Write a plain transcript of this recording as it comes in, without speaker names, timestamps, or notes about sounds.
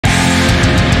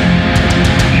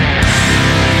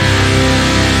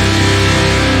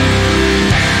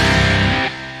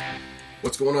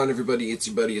What's going on, everybody? It's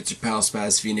your buddy, it's your pal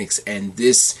Spaz Phoenix, and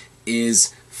this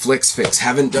is FLIX.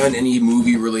 Haven't done any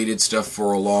movie-related stuff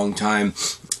for a long time.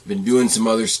 Been doing some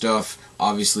other stuff,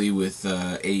 obviously with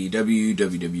AEW,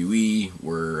 WWE.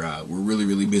 We're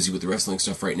really busy with the wrestling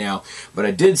stuff right now. But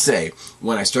I did say,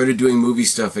 when I started doing movie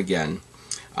stuff again,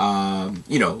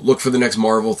 you know, look for the next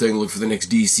Marvel thing, look for the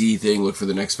next DC thing, look for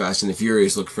the next Fast and the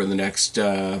Furious, look for the next,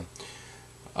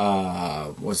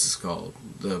 what's this called?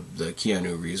 The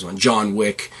Keanu Reeves one, John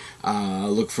Wick.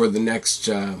 Look for the next,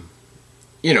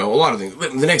 you know, a lot of things.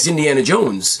 The next Indiana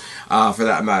Jones, for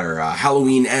that matter.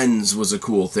 Halloween Ends was a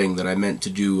cool thing that I meant to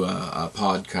do a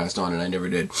podcast on, and I never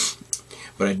did.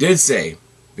 But I did say,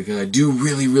 because I do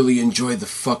really enjoy the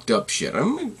fucked up shit. I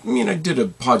mean, I did a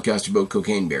podcast about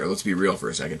Cocaine Bear. Let's be real for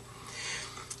a second.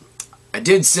 I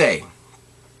did say,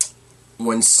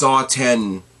 when Saw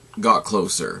 10 got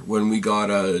closer, when we got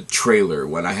a trailer,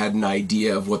 when I had an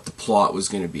idea of what the plot was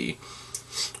going to be,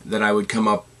 that I would come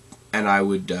up and I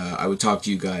would talk to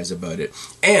you guys about it.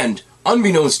 And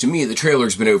unbeknownst to me, the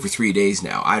trailer's been out for 3 days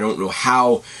now. I don't know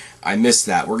how I missed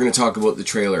that. We're going to talk about the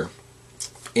trailer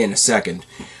in a second.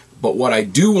 But what I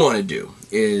do want to do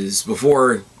is,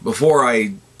 before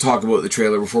I talk about the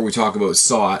trailer, before we talk about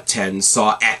Saw 10,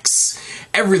 Saw X,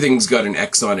 everything's got an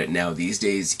X on it now these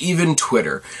days, even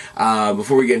Twitter.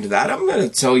 Before we get into that, I'm going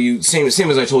to tell you, same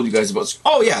as I told you guys about,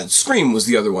 oh yeah, Scream was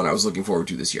the other one I was looking forward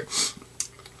to this year.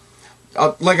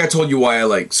 Like I told you why I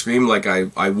like Scream, like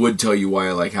I would tell you why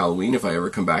I like Halloween if I ever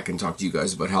come back and talk to you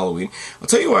guys about Halloween. I'll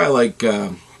tell you why I like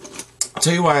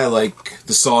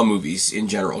the Saw movies in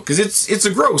general, because it's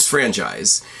a gross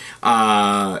franchise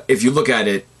if you look at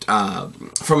it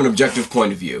from an objective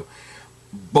point of view.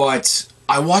 But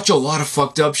I watch a lot of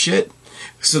fucked up shit,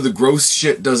 so the gross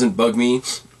shit doesn't bug me.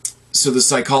 So the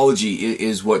psychology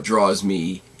is what draws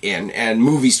me in, and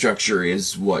movie structure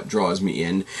is what draws me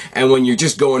in. And when you're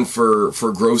just going for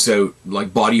gross out,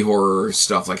 like body horror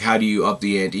stuff, like how do you up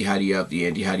the ante, how do you up the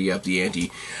ante, how do you up the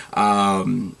ante,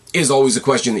 is always a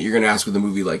question that you're going to ask with a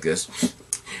movie like this.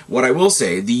 What I will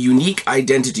say, the unique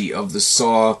identity of the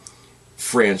Saw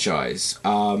franchise,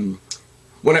 when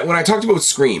I talked about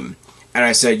Scream, and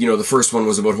I said, you know, the first one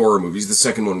was about horror movies, the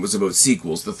second one was about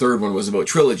sequels, the third one was about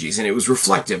trilogies, and it was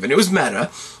reflective, and it was meta,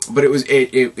 but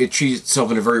it treated itself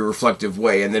in a very reflective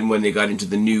way. And then when they got into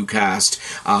the new cast,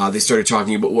 they started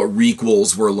talking about what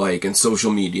requels were like, and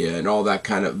social media, and all that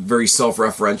kind of very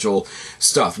self-referential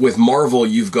stuff. With Marvel,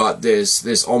 you've got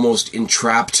this almost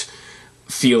entrapped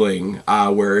feeling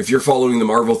where if you're following the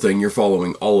Marvel thing, you're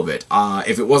following all of it.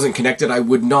 If it wasn't connected, I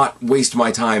would not waste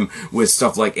my time with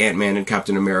stuff like Ant-Man and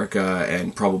Captain America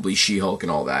and probably She-Hulk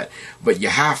and all that. But you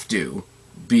have to,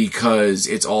 because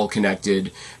it's all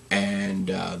connected, and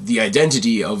the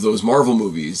identity of those Marvel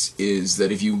movies is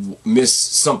that if you miss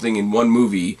something in one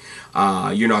movie,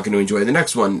 you're not going to enjoy the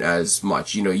next one as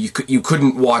much. You know, you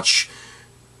couldn't watch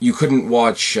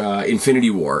Infinity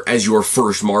War as your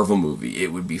first Marvel movie.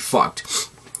 It would be fucked.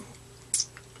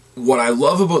 What I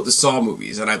love about the Saw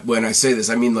movies, and when I say this,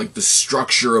 I mean like the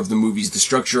structure of the movies, the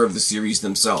structure of the series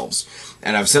themselves.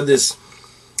 And I've said this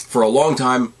for a long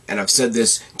time, and I've said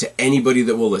this to anybody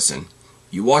that will listen.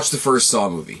 You watch the first Saw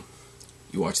movie,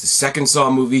 you watch the second Saw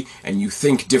movie, and you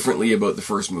think differently about the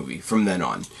first movie from then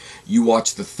on. You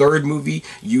watch the third movie,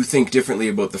 you think differently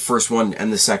about the first one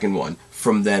and the second one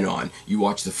from then on. You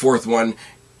watch the fourth one,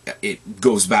 it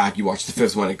goes back. You watch the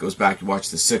fifth one, it goes back. You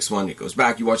watch the sixth one, it goes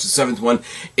back. You watch the seventh one,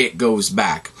 it goes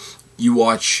back. You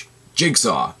watch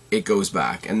Jigsaw, it goes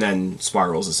back. And then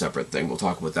Spiral's a separate thing. We'll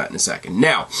talk about that in a second.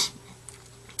 Now,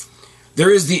 there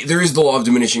is the law of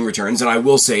diminishing returns, and I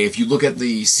will say, if you look at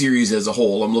the series as a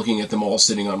whole, I'm looking at them all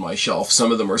sitting on my shelf.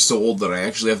 Some of them are so old that I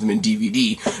actually have them in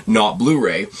DVD, not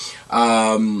Blu-ray.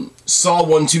 Saw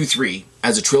 1, 2, 3,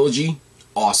 as a trilogy,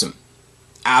 awesome.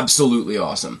 Absolutely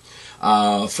awesome.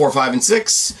 4, 5, and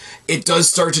 6, it does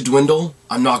start to dwindle,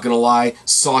 I'm not going to lie.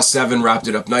 Saw 7 wrapped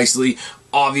it up nicely.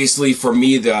 Obviously, for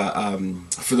me,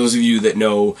 for those of you that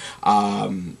know,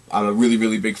 I'm a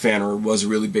really big fan, or was a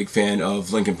really big fan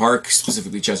of Linkin Park,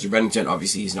 specifically Chester Bennington.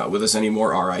 Obviously, he's not with us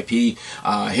anymore, R.I.P.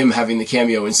 Him having the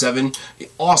cameo in 7,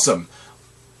 awesome.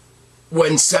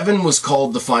 When 7 was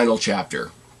called the final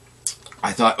chapter,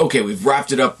 I thought, okay, we've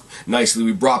wrapped it up nicely.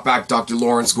 We brought back Dr.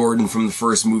 Lawrence Gordon from the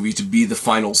first movie to be the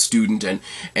final student, and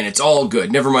it's all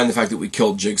good. Never mind the fact that we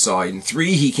killed Jigsaw in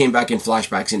 3. He came back in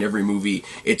flashbacks in every movie.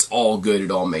 It's all good. It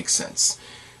all makes sense.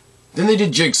 Then they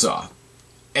did Jigsaw,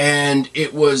 and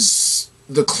it was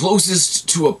the closest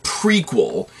to a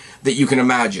prequel that you can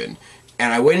imagine.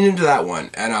 And I went into that one,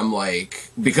 and I'm like,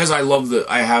 because I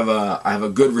have a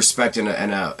good respect and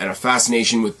a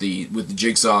fascination with the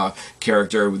Jigsaw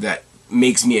character that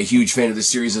makes me a huge fan of the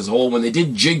series as a whole. When they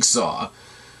did Jigsaw,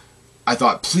 I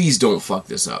thought, please don't fuck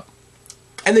this up.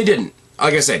 And they didn't.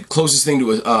 Like I said, closest thing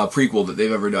to a prequel that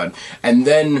they've ever done. And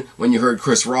then when you heard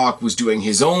Chris Rock was doing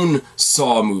his own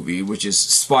Saw movie, which is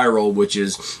Spiral, which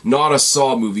is not a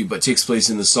Saw movie, but takes place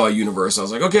in the Saw universe, I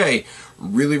was like, okay,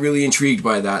 really, really intrigued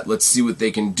by that. Let's see what they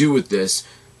can do with this.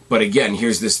 But again,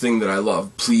 here's this thing that I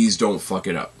love. Please don't fuck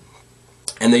it up.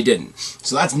 And they didn't.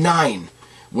 So that's 9.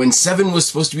 When 7 was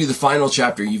supposed to be the final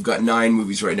chapter, you've got 9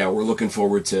 movies right now. We're looking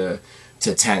forward to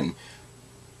 10.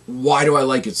 Why do I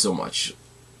like it so much?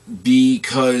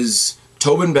 Because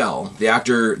Tobin Bell, the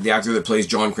actor that plays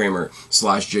John Kramer /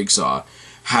 Jigsaw,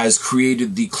 has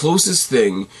created the closest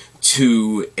thing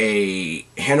to a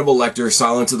Hannibal Lecter,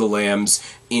 Silence of the Lambs,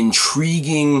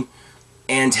 intriguing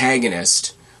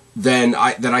antagonist that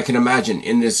I can imagine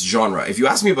in this genre. If you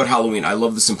ask me about Halloween, I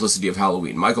love the simplicity of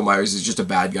Halloween. Michael Myers is just a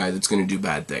bad guy that's going to do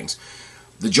bad things.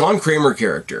 The John Kramer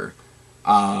character,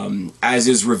 as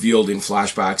is revealed in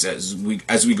flashbacks,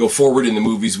 as we go forward in the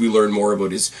movies, we learn more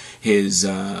about his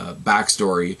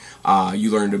backstory. You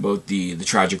learned about the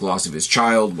tragic loss of his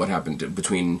child, what happened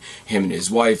between him and his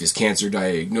wife, his cancer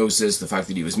diagnosis, the fact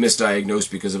that he was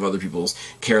misdiagnosed because of other people's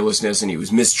carelessness, and he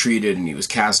was mistreated, and he was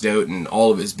cast out, and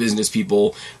all of his business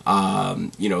people,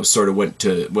 sort of went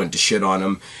to shit on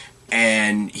him,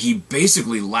 and he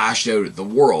basically lashed out at the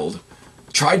world,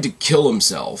 tried to kill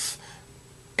himself,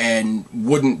 and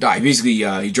wouldn't die. Basically,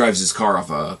 he drives his car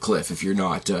off a cliff. If you're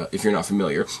not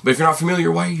familiar, but if you're not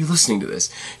familiar, why are you listening to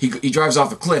this? He drives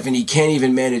off a cliff, and he can't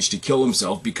even manage to kill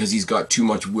himself because he's got too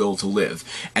much will to live,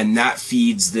 and that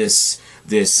feeds this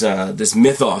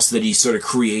mythos that he sort of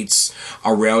creates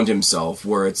around himself,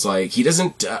 where it's like he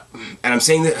doesn't. And I'm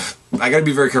saying that I got to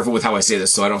be very careful with how I say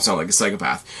this, so I don't sound like a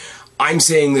psychopath. I'm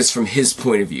saying this from his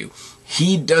point of view.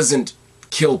 He doesn't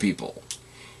kill people.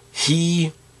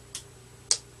 He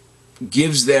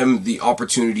gives them the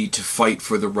opportunity to fight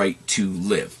for the right to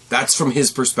live. That's from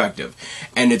his perspective.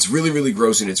 And it's really, really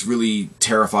gross, and it's really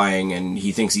terrifying, and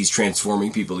he thinks he's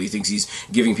transforming people. He thinks he's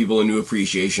giving people a new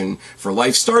appreciation for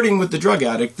life, starting with the drug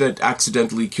addict that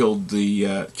accidentally killed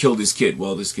his kid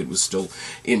while this kid was still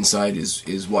inside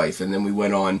his wife. And then we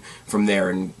went on from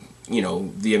there, and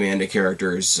the Amanda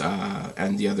characters,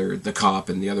 and the cop,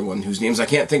 and the other one whose names I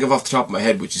can't think of off the top of my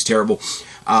head, which is terrible.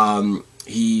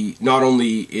 He not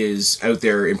only is out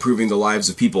there improving the lives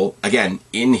of people, again,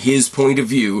 in his point of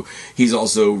view, he's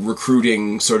also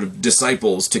recruiting sort of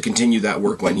disciples to continue that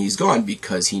work when he's gone,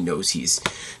 because he knows he's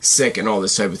sick and all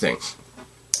this type of thing.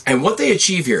 And what they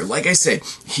achieve here, like I said,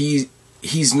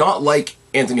 he's not like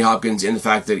Anthony Hopkins in the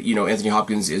fact that, Anthony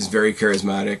Hopkins is very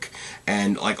charismatic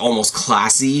and like almost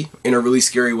classy in a really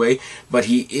scary way, but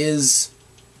he is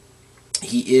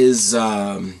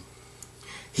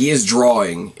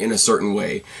drawing in a certain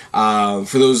way.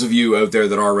 For those of you out there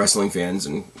that are wrestling fans,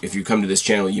 and if you come to this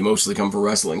channel, you mostly come for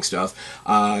wrestling stuff.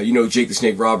 Jake the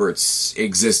Snake Roberts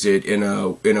existed in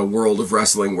a world of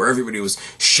wrestling where everybody was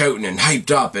shouting and hyped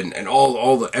up, and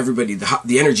everybody,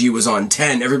 the energy was on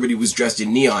 10. Everybody was dressed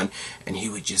in neon, and he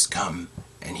would just come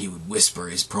and he would whisper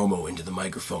his promo into the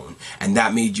microphone, and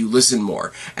that made you listen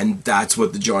more. And that's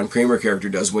what the John Kramer character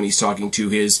does when he's talking to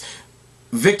his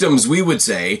victims, we would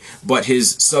say, but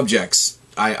his subjects,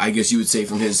 I guess you would say,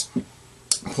 from his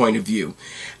point of view.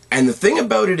 And the thing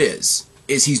about it is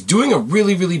he's doing a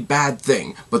really, really bad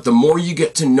thing, but the more you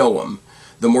get to know him,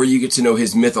 the more you get to know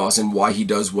his mythos and why he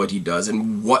does what he does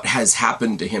and what has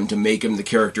happened to him to make him the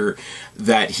character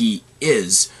that he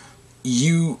is.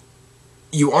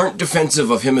 You aren't defensive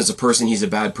of him as a person, he's a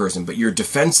bad person, but you're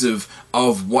defensive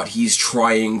of what he's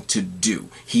trying to do.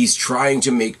 He's trying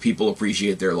to make people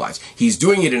appreciate their lives. He's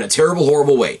doing it in a terrible,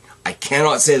 horrible way. I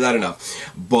cannot say that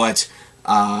enough. But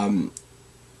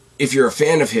if you're a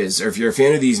fan of his, or if you're a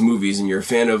fan of these movies, and you're a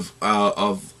fan of,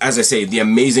 as I say, the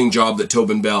amazing job that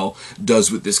Tobin Bell does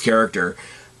with this character,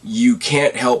 you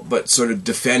can't help but sort of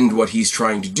defend what he's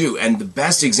trying to do. And the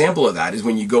best example of that is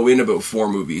when you go in about 4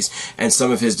 movies, and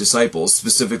some of his disciples,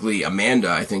 specifically Amanda,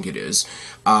 I think it is,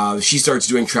 she starts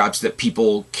doing traps that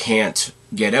people can't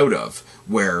get out of,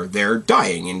 where they're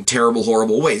dying in terrible,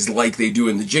 horrible ways, like they do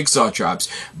in the Jigsaw traps.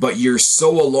 But you're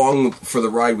so along for the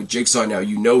ride with Jigsaw now,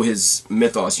 you know his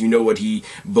mythos, you know what he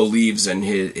believes in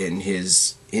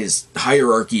his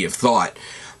hierarchy of thought,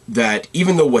 that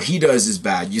even though what he does is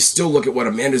bad, you still look at what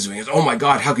Amanda's doing as, oh my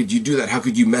god, how could you do that? How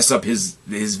could you mess up his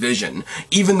vision?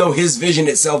 Even though his vision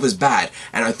itself is bad.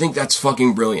 And I think that's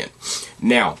fucking brilliant.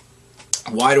 Now,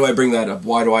 why do I bring that up?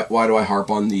 Why do I harp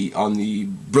on the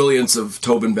brilliance of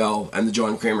Tobin Bell and the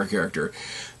John Kramer character?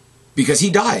 Because he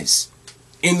dies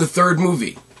in the 3rd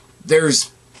movie.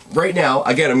 There's right now,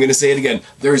 again, I'm going to say it again,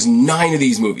 there's 9 of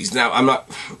these movies. Now,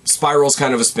 Spiral's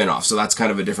kind of a spin-off, so that's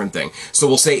kind of a different thing. So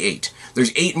we'll say 8.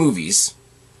 There's 8 movies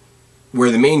where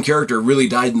the main character really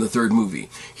died in the 3rd movie.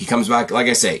 He comes back, like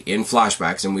I say, in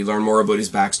flashbacks, and we learn more about his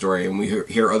backstory, and we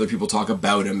hear other people talk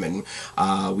about him, and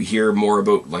we hear more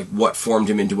about like what formed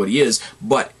him into what he is.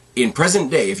 But in present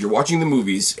day, if you're watching the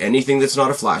movies, anything that's not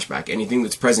a flashback, anything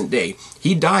that's present day,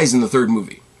 he dies in the 3rd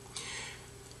movie.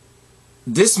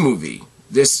 This movie,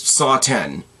 this Saw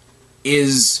 10,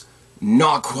 is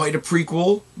not quite a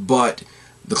prequel, but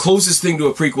the closest thing to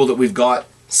a prequel that we've got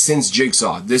since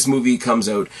Jigsaw. This movie comes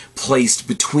out placed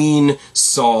between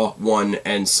Saw 1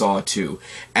 and Saw 2.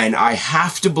 And I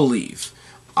have to believe,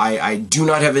 I do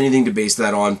not have anything to base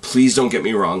that on, please don't get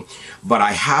me wrong, but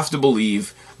I have to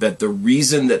believe that the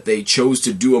reason that they chose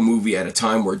to do a movie at a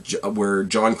time where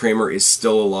John Kramer is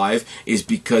still alive is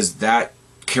because that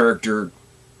character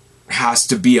has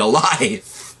to be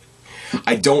alive.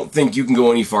 I don't think you can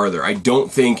go any farther. I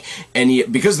don't think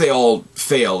because they all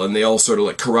fail and they all sort of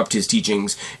like corrupt his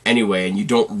teachings anyway, and you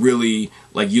don't really,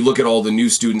 like, you look at all the new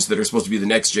students that are supposed to be the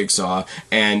next Jigsaw,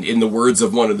 and in the words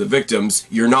of one of the victims,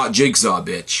 you're not Jigsaw,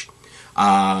 bitch.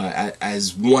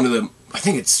 As one of the, I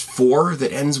think it's 4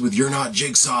 that ends with "you're not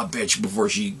Jigsaw, bitch" before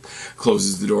she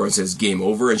closes the door and says game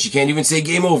over, and she can't even say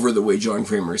game over the way John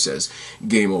Kramer says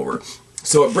game over.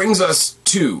 So it brings us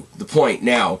to the point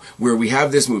now where we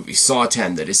have this movie, Saw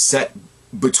 10, that is set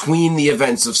between the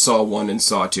events of Saw 1 and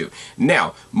Saw 2.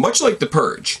 Now, much like The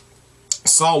Purge,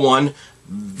 Saw 1,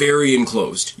 very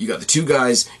enclosed. You got the 2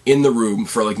 guys in the room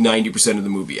for like 90% of the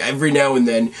movie. Every now and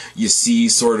then you see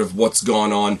sort of what's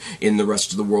gone on in the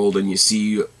rest of the world, and you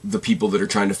see the people that are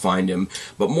trying to find him.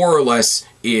 But more or less,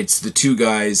 it's the 2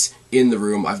 guys in the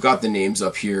room. I've got the names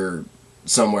up here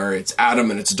somewhere. It's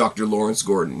Adam and it's Dr. Lawrence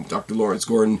Gordon. Dr. Lawrence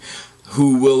Gordon,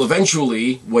 who will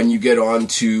eventually, when you get on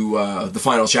to the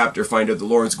final chapter, find out that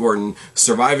Lawrence Gordon,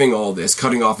 surviving all this,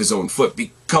 cutting off his own foot,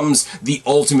 becomes the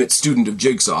ultimate student of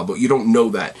Jigsaw, but you don't know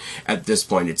that at this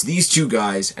point. It's these 2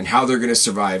 guys and how they're going to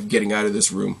survive getting out of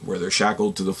this room where they're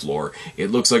shackled to the floor. It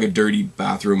looks like a dirty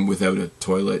bathroom without a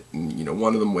toilet, and, you know,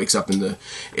 one of them wakes up in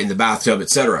the bathtub,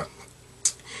 etc.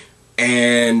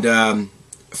 And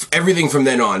everything from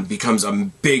then on becomes a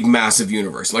big, massive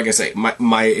universe. Like I say,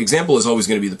 my example is always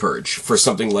going to be The Purge for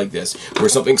something like this, where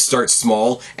something starts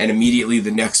small and immediately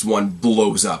the next one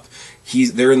blows up.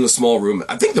 They're in the small room.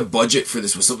 I think the budget for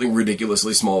this was something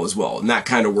ridiculously small as well, and that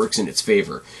kind of works in its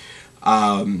favor.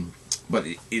 But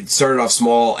it started off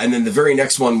small, and then the very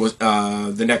next one was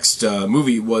the next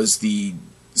movie was the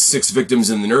 6 victims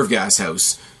in the nerve gas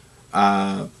house.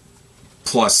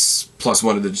 Plus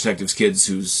one of the detective's kids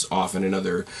who's off in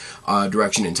another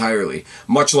direction entirely.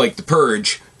 Much like The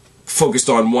Purge, focused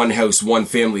on one house, one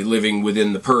family living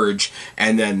within The Purge,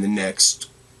 and then the next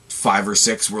 5 or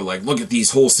 6 were like, look at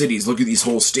these whole cities, look at these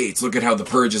whole states, look at how The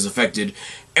Purge has affected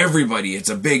everybody. It's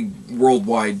a big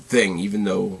worldwide thing, even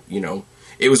though, you know,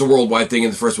 it was a worldwide thing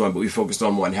in the first one, but we focused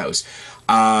on one house.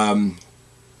 But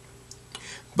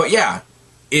yeah,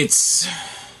 it's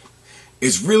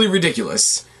really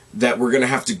ridiculous that we're going to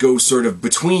have to go sort of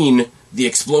between the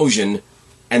explosion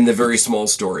and the very small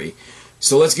story.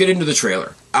 So let's get into the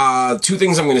trailer. 2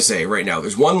 things I'm going to say right now.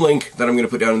 There's one link that I'm going to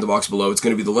put down in the box below. It's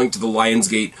going to be the link to the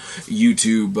Lionsgate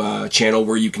YouTube channel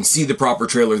where you can see the proper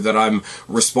trailer that I'm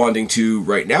responding to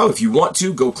right now. If you want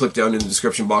to, go click down in the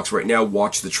description box right now,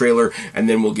 watch the trailer, and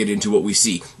then we'll get into what we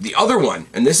see. The other one,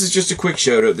 and this is just a quick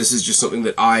shout out, this is just something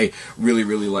that I really,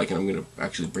 really like, and I'm going to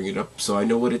actually bring it up so I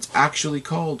know what it's actually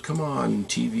called. Come on,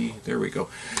 TV. There we go.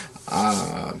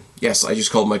 Yes, I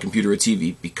just called my computer a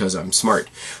TV because I'm smart.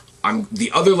 The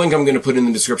other link I'm going to put in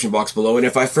the description box below, and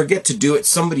if I forget to do it,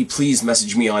 somebody please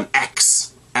message me on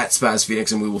X at Spaz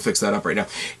Phoenix, and we will fix that up right now.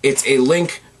 It's a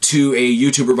link to a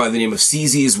YouTuber by the name of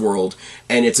CZ's World,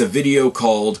 and it's a video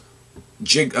called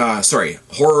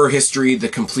Horror History, The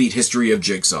Complete History of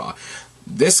Jigsaw.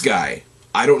 This guy,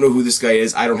 I don't know who this guy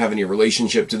is. I don't have any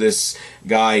relationship to this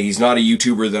guy. He's not a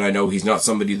YouTuber that I know. He's not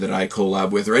somebody that I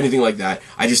collab with or anything like that.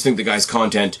 I just think the guy's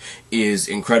content is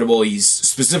incredible. He's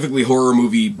specifically horror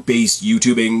movie based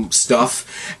YouTubing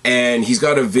stuff, and he's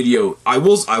got a video. I'm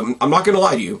not going to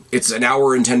lie to you. It's an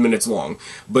hour and 10 minutes long,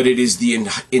 but it is the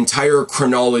entire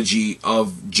chronology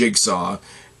of Jigsaw.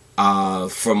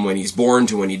 From when he's born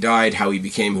to when he died, how he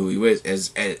became who he was,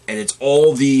 and it's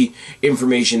all the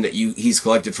information that he's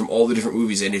collected from all the different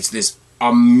movies, and it's this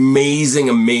amazing,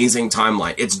 amazing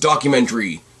timeline. It's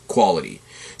documentary quality.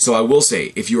 So I will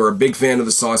say, if you are a big fan of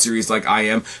the Saw series like I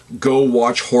am, go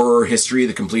watch Horror History,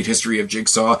 The Complete History of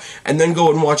Jigsaw, and then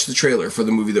go and watch the trailer for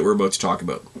the movie that we're about to talk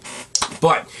about.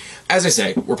 But as I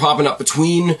say, we're popping up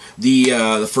between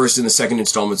the first and the second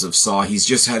installments of Saw. He's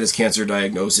just had his cancer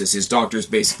diagnosis. His doctor's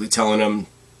basically telling him,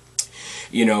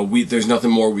 you know, there's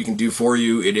nothing more we can do for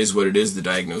you. It is what it is. The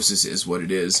diagnosis is what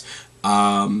it is.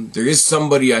 There is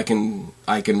somebody I can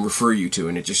refer you to,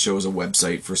 and it just shows a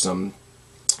website for some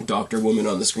doctor woman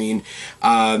on the screen.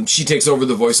 She takes over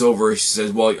the voiceover. She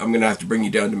says, well, I'm going to have to bring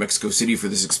you down to Mexico City for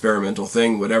this experimental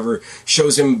thing, whatever.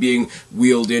 Shows him being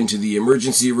wheeled into the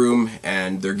emergency room,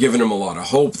 and they're giving him a lot of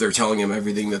hope. They're telling him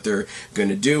everything that they're going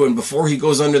to do, and before he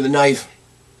goes under the knife,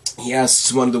 he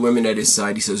asks one of the women at his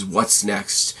side, he says, what's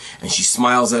next? And she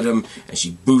smiles at him, and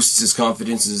she boosts his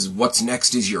confidence and says, what's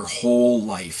next is your whole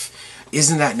life.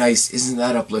 Isn't that nice? Isn't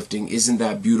that uplifting? Isn't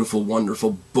that beautiful,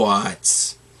 wonderful?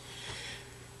 But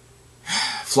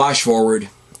flash forward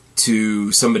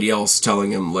to somebody else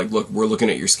telling him, like, look, we're looking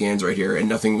at your scans right here, and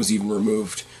nothing was even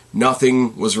removed.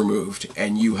 Nothing was removed,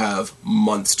 and you have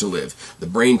months to live. The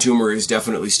brain tumor is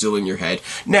definitely still in your head.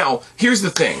 Now, here's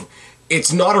the thing.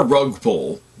 It's not a rug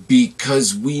pull,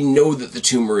 because we know that the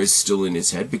tumor is still in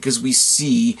his head, because we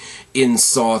see in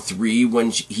Saw 3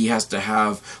 when he has to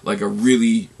have like a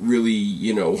really, really,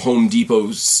 you know, Home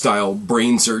Depot style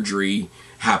brain surgery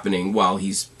happening while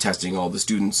he's testing all the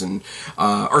students and,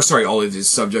 all of his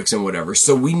subjects and whatever.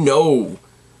 So we know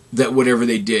that whatever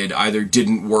they did either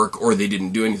didn't work or they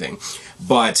didn't do anything.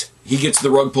 But he gets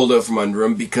the rug pulled out from under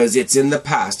him because it's in the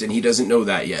past and he doesn't know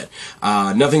that yet.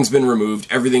 Nothing's been removed.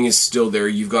 Everything is still there.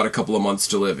 You've got a couple of months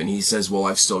to live. And he says, well,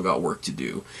 I've still got work to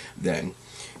do then.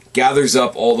 Gathers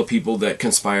up all the people that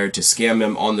conspired to scam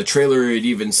him. On the trailer, it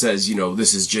even says, you know,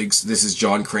 this is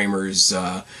John Kramer's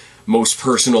most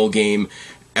personal game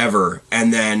ever.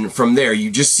 And then from there, you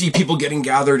just see people getting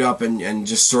gathered up and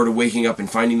just sort of waking up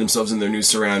and finding themselves in their new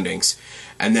surroundings.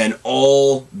 And then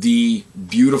all the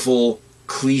beautiful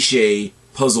cliche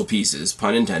puzzle pieces,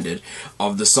 pun intended,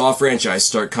 of the Saw franchise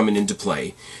start coming into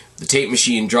play. The tape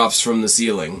machine drops from the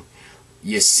ceiling.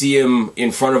 You see him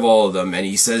in front of all of them, and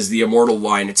he says the immortal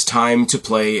line, it's time to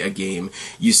play a game.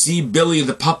 You see Billy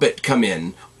the Puppet come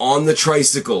in on the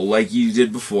tricycle like you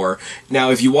did before.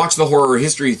 Now, if you watch the horror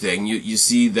history thing, you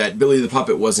see that Billy the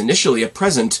Puppet was initially a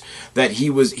present that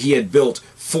he had built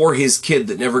for his kid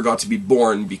that never got to be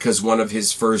born, because one of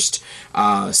his first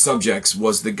subjects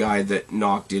was the guy that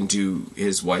knocked into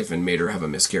his wife and made her have a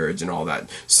miscarriage and all that.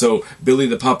 So Billy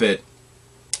the Puppet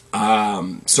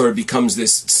sort of becomes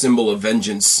this symbol of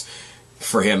vengeance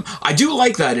for him. I do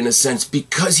like that in a sense,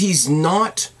 because he's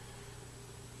not,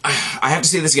 I have to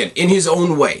say this again, in his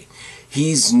own way,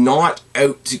 he's not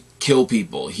out to kill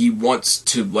people. He wants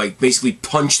to, like, basically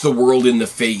punch the world in the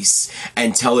face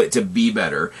and tell it to be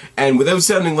better. And without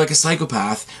sounding like a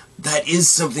psychopath, that is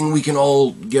something we can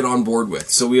all get on board with.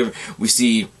 So we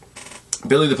see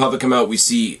Billy the Puppet come out, we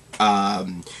see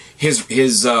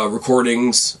his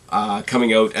recordings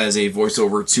coming out as a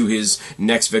voiceover to his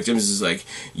next victims. Is like,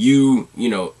 you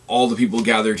know, all the people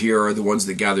gathered here are the ones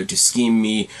that gathered to scheme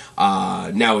me.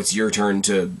 Now it's your turn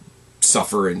to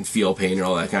suffer and feel pain and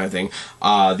all that kind of thing.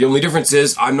 The only difference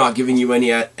is I'm not giving you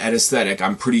any anesthetic.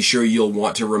 I'm pretty sure you'll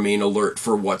want to remain alert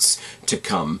for what's to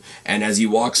come. And as he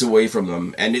walks away from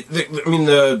them, and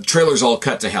the trailer's all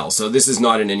cut to hell, so this is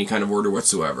not in any kind of order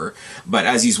whatsoever. But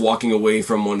as he's walking away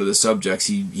from one of the subjects,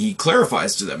 he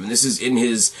clarifies to them, and this is in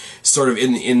his sort of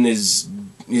in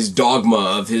his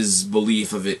dogma of his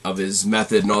belief of his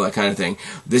method and all that kind of thing.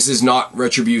 This is not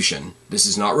retribution. This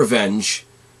is not revenge.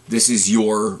 This is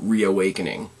your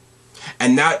reawakening.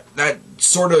 And that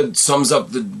sort of sums up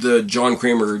the John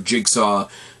Kramer Jigsaw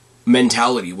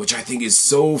mentality, which I think is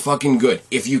so fucking good,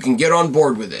 if you can get on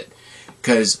board with it.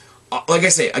 Because, like I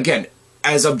say, again,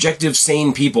 as objective,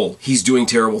 sane people, he's doing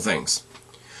terrible things.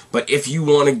 But if you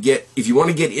want to get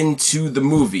into the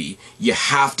movie, you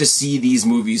have to see these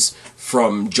movies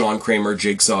from John Kramer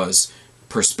Jigsaw's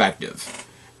perspective.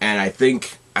 And I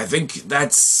think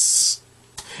that's...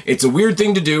 It's a weird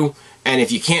thing to do, and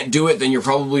if you can't do it, then you're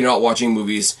probably not watching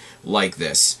movies like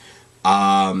this.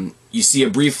 You see a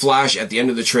brief flash at the end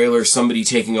of the trailer, somebody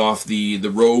taking off the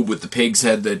robe with the pig's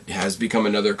head that has become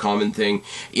another common thing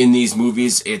in these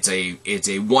movies. It's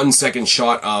a 1 second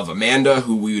shot of Amanda,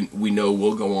 who we know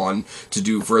will go on to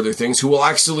do further things, who will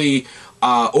actually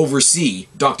oversee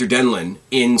Dr. Denlin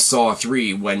in Saw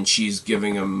 3 when she's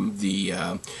giving him the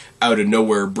out of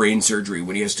nowhere brain surgery,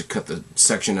 when he has to cut the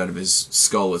section out of his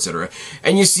skull, etc.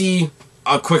 And you see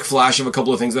a quick flash of a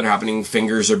couple of things that are happening.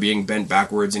 Fingers are being bent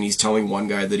backwards, and he's telling one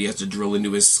guy that he has to drill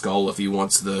into his skull if he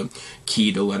wants the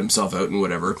key to let himself out and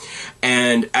whatever.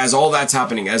 And as all that's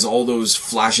happening, as all those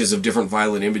flashes of different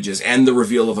violent images and the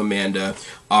reveal of Amanda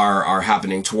are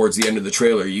happening towards the end of the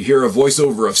trailer, you hear a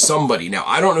voiceover of somebody. Now,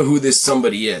 I don't know who this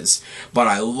somebody is, but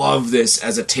I love this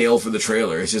as a tale for the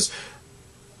trailer. It's just,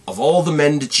 of all the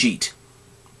men to cheat,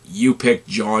 you picked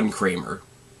John Kramer.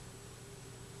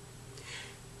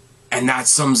 And that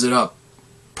sums it up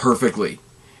perfectly.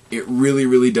 It really,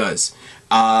 really does.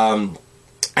 And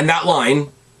that line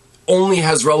only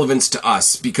has relevance to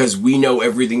us because we know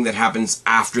everything that happens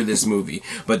after this movie.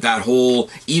 But that whole,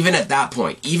 even at that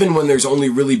point, even when there's only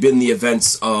really been the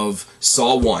events of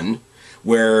Saw 1,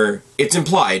 where it's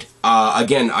implied,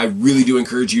 again, I really do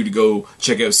encourage you to go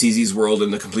check out CZ's World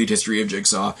and the Complete History of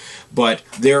Jigsaw, but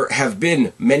there have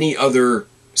been many other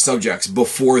subjects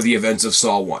before the events of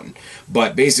Saw 1.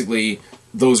 But basically,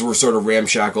 those were sort of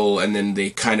ramshackle, and then they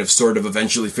kind of sort of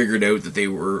eventually figured out that they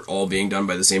were all being done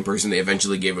by the same person. They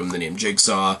eventually gave him the name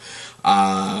Jigsaw.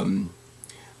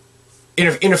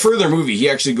 In a further movie, he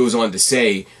actually goes on to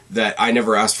say that I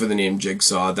never asked for the name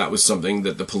Jigsaw. That was something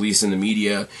that the police and the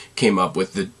media came up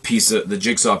with. The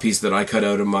Jigsaw piece that I cut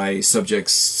out of my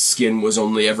subject's skin was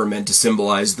only ever meant to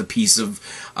symbolize the piece of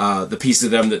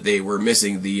them that they were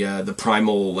missing, the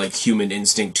primal, like, human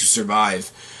instinct to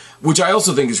survive, which I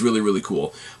also think is really, really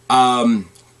cool. Now,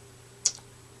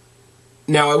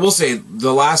 I will say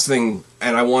the last thing,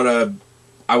 and I want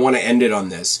to end it on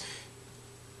this.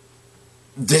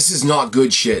 This is not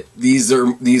good shit. These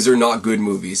are not good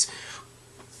movies.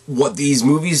 What these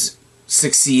movies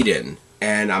succeed in,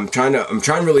 and I'm trying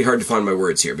really hard to find my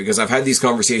words here, because I've had these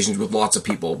conversations with lots of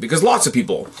people,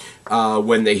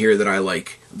 when they hear that I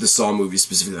like the Saw movies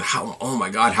specifically, oh my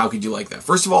god, how could you like that?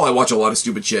 First of all, I watch a lot of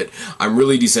stupid shit. I'm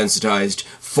really desensitized,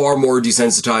 far more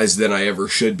desensitized than I ever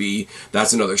should be.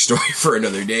 That's another story for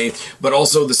another day. But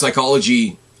also the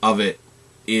psychology of it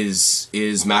is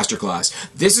masterclass.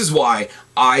 This is why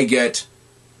I get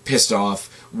pissed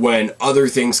off when other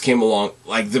things came along.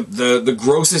 Like the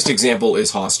grossest example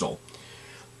is Hostel.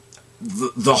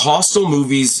 The Hostel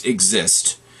movies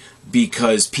exist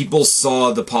because people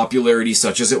saw the popularity,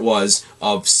 such as it was,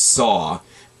 of Saw,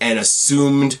 and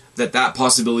assumed that that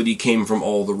possibility came from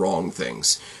all the wrong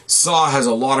things. Saw has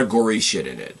a lot of gory shit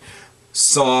in it.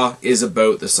 Saw is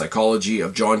about the psychology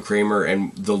of John Kramer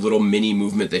and the little mini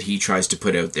movement that he tries to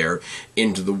put out there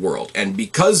into the world. And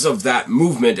because of that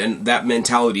movement and that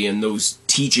mentality and those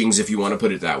teachings, if you want to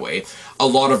put it that way, a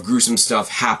lot of gruesome stuff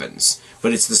happens.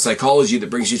 But it's the psychology that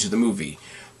brings you to the movie.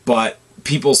 But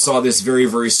people saw this very,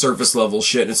 very surface level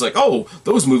shit, and it's like, oh,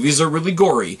 those movies are really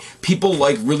gory. People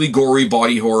like really gory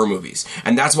body horror movies.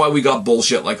 And that's why we got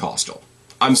bullshit like Hostel.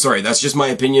 I'm sorry, that's just my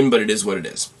opinion, but it is what it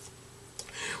is.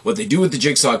 What they do with the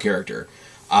Jigsaw character,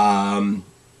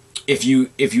 if you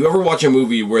ever watch a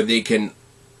movie where they can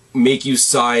make you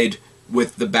side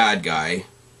with the bad guy,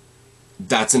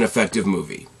 that's an effective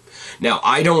movie. Now,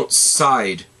 I don't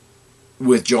side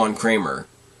with John Kramer,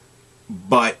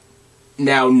 but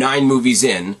now 9 movies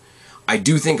in, I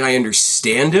do think I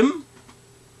understand him,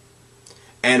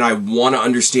 and I want to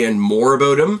understand more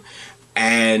about him,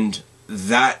 and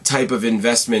that type of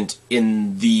investment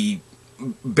in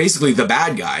basically the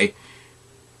bad guy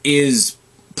is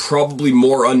probably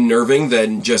more unnerving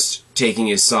than just taking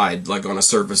his side, like on a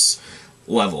surface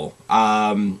level.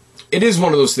 It is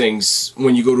one of those things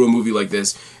when you go to a movie like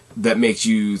this that makes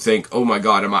you think, oh my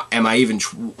god,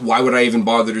 why would I even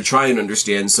bother to try and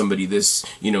understand somebody this,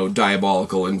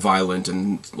 diabolical and violent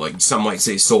and, like, some might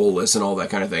say soulless and all that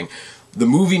kind of thing. The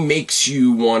movie makes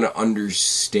you want to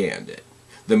understand it.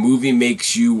 The movie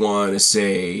makes you want to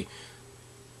say,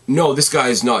 no, this guy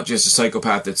is not just a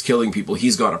psychopath that's killing people.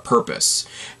 He's got a purpose.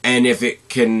 And if it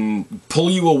can pull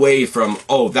you away from,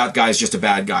 oh, that guy's just a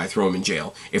bad guy, throw him in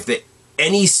jail.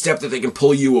 Any step that they can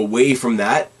pull you away from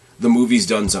that, the movie's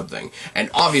done something. And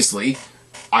obviously,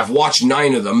 I've watched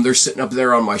 9 of them. They're sitting up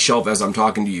there on my shelf as I'm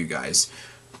talking to you guys.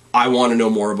 I want to know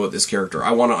more about this character.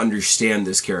 I want to understand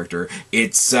this character.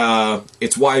 It's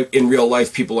why in real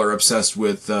life people are obsessed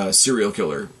with serial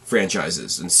killer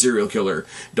franchises and serial killer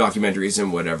documentaries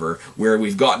and whatever, where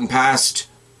we've gotten past,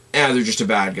 they're just a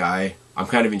bad guy. I'm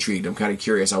kind of intrigued. I'm kind of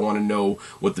curious. I want to know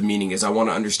what the meaning is. I want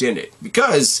to understand it.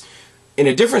 Because in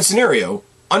a different scenario,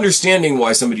 understanding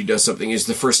why somebody does something is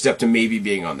the first step to maybe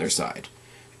being on their side.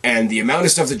 And the amount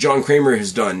of stuff that John Kramer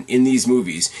has done in these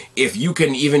movies, if you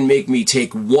can even make me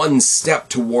take one step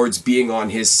towards being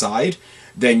on his side,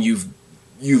 then you've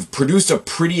produced a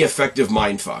pretty effective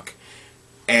mindfuck.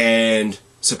 And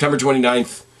September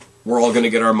 29th, we're all going to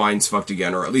get our minds fucked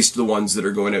again, or at least the ones that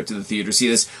are going out to the theater to see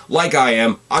this, like I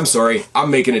am. I'm sorry,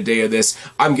 I'm making a day of this.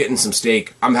 I'm getting some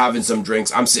steak, I'm having some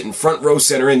drinks, I'm sitting front row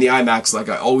center in the IMAX like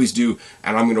I always do,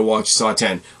 and I'm going to watch Saw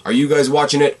 10. Are you guys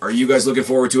watching it? Are you guys looking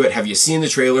forward to it? Have you seen the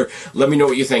trailer? Let me know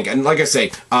what you think. And like I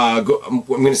say, I'm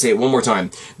going to say it one more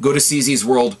time. Go to CZ's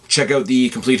World, check out the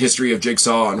complete history of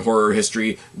Jigsaw and horror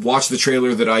history, watch the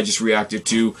trailer that I just reacted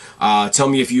to, tell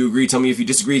me if you agree, tell me if you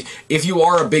disagree. If you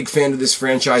are a big fan of this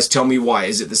franchise, tell me why.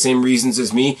 Is it the same reasons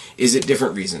as me? Is it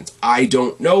different reasons? I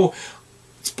don't know.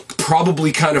 It's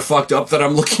probably kind of fucked up that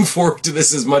I'm looking forward to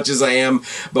this as much as I am,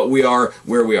 but we are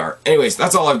where we are. Anyways,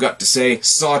 that's all I've got to say.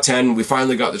 Saw 10, we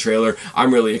finally got the trailer.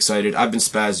 I'm really excited. I've been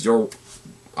Spaz.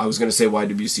 I was going to say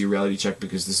YWC Reality Check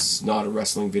because this is not a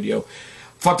wrestling video.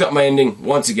 Fucked up my ending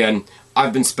once again.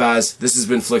 I've been Spaz. This has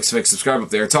been FLIX. Subscribe up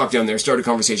there, talk down there, start a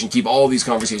conversation, keep all of these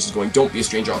conversations going. Don't be a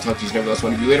stranger. I'll talk to you never else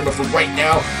one of you later, but for right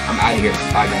now, I'm out of here.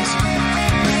 Bye, guys.